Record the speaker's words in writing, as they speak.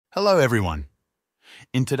Hello everyone.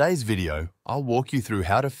 In today's video, I'll walk you through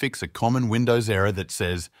how to fix a common Windows error that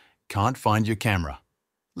says, "Can't find your camera."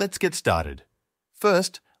 Let's get started.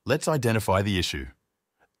 First, let's identify the issue.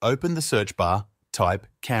 Open the search bar, type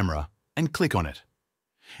 "camera" and click on it.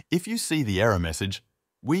 If you see the error message,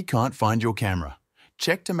 "We can't find your camera,"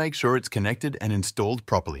 check to make sure it's connected and installed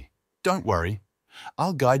properly. Don't worry,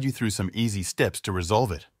 I'll guide you through some easy steps to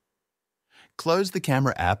resolve it. Close the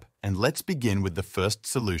camera app and let's begin with the first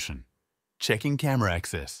solution, checking camera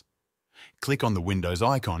access. Click on the Windows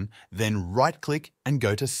icon, then right-click and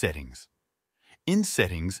go to Settings. In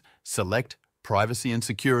Settings, select Privacy and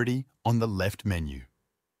Security on the left menu.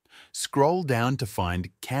 Scroll down to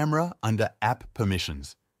find Camera under App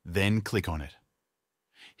Permissions, then click on it.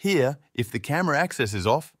 Here, if the camera access is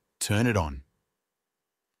off, turn it on.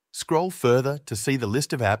 Scroll further to see the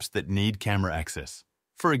list of apps that need camera access.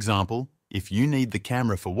 For example, if you need the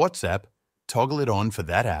camera for WhatsApp, toggle it on for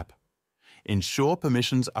that app. Ensure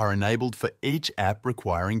permissions are enabled for each app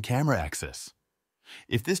requiring camera access.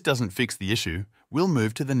 If this doesn't fix the issue, we'll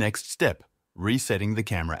move to the next step, resetting the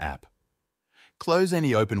camera app. Close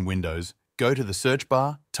any open windows, go to the search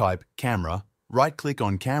bar, type "camera", right-click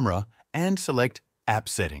on camera and select App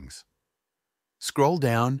Settings. Scroll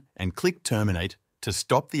down and click Terminate to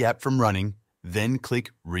stop the app from running, then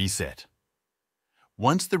click Reset.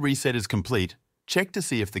 Once the reset is complete, check to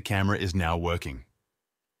see if the camera is now working.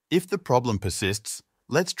 If the problem persists,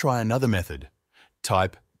 let's try another method.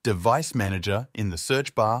 Type Device Manager in the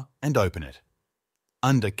search bar and open it.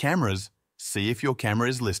 Under Cameras, see if your camera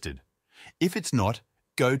is listed. If it's not,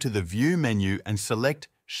 go to the View menu and select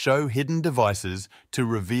Show Hidden Devices to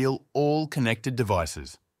reveal all connected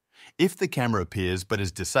devices. If the camera appears but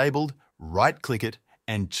is disabled, right-click it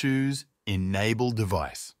and choose Enable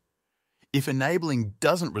Device. If enabling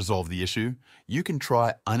doesn't resolve the issue, you can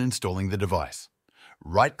try uninstalling the device.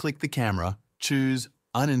 Right-click the camera, choose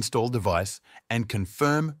Uninstall Device, and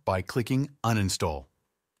confirm by clicking Uninstall.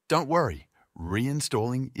 Don't worry,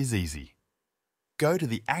 reinstalling is easy. Go to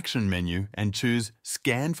the Action menu and choose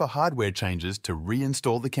Scan for hardware changes to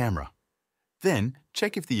reinstall the camera. Then,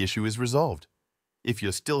 check if the issue is resolved. If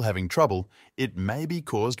you're still having trouble, it may be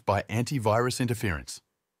caused by antivirus interference.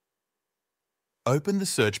 Open the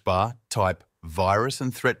search bar, type Virus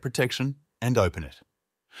and Threat Protection and open it.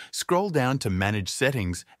 Scroll down to Manage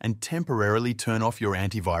Settings and temporarily turn off your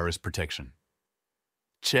antivirus protection.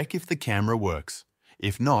 Check if the camera works.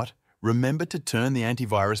 If not, remember to turn the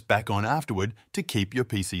antivirus back on afterward to keep your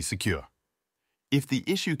PC secure. If the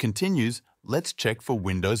issue continues, let's check for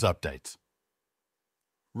Windows updates.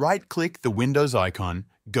 Right-click the Windows icon,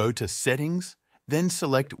 go to Settings, then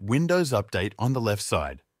select Windows Update on the left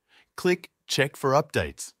side. Click Check for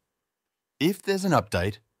Updates. If there's an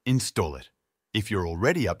update, install it. If you're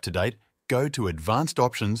already up to date, go to Advanced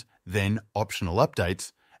Options, then Optional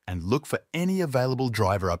Updates, and look for any available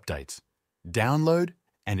driver updates. Download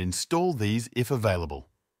and install these if available.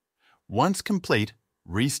 Once complete,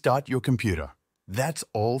 restart your computer. That's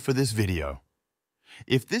all for this video.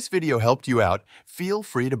 If this video helped you out, feel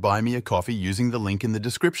free to buy me a coffee using the link in the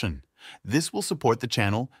description. This will support the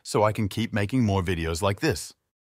channel so I can keep making more videos like this.